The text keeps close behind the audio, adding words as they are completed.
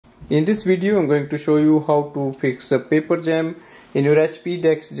In this video I'm going to show you how to fix a paper jam in your HP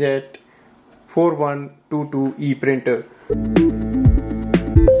DeskJet 4122E printer.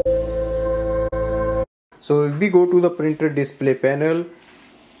 So if we go to the printer display panel,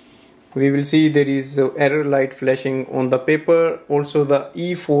 we will see there is error light flashing on the paper. Also the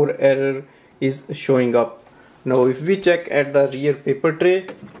E4 error is showing up. Now if we check at the rear paper tray,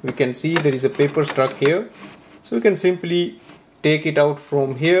 we can see there is a paper stuck here. So we can simply take it out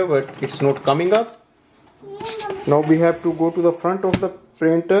from here, but it's not coming up. Now we have to go to the front of the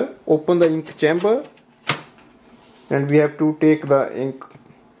printer, open the ink chamber, and we have to take the ink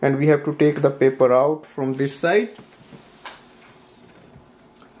and we have to take the paper out from this side.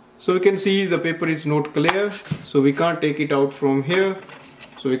 So we can see the paper is not clear, so we can't take it out from here,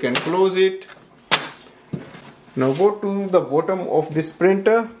 so we can close it. Now go to the bottom of this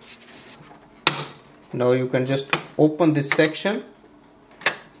printer. Now you can just open this section.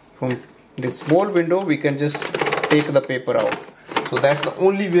 From this wall window we can just take the paper out. So that's the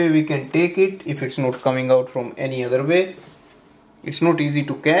only way we can take it if it's not coming out from any other way. It's not easy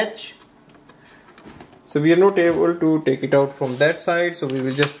to catch. So we are not able to take it out from that side, so we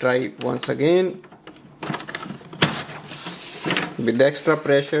will just try once again. With the extra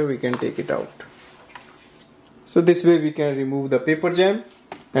pressure we can take it out. So this way we can remove the paper jam.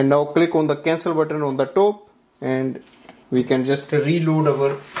 And now click on the cancel button on the top and we can just reload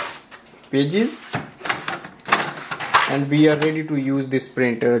our pages and we are ready to use this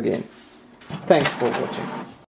printer again. Thanks for watching.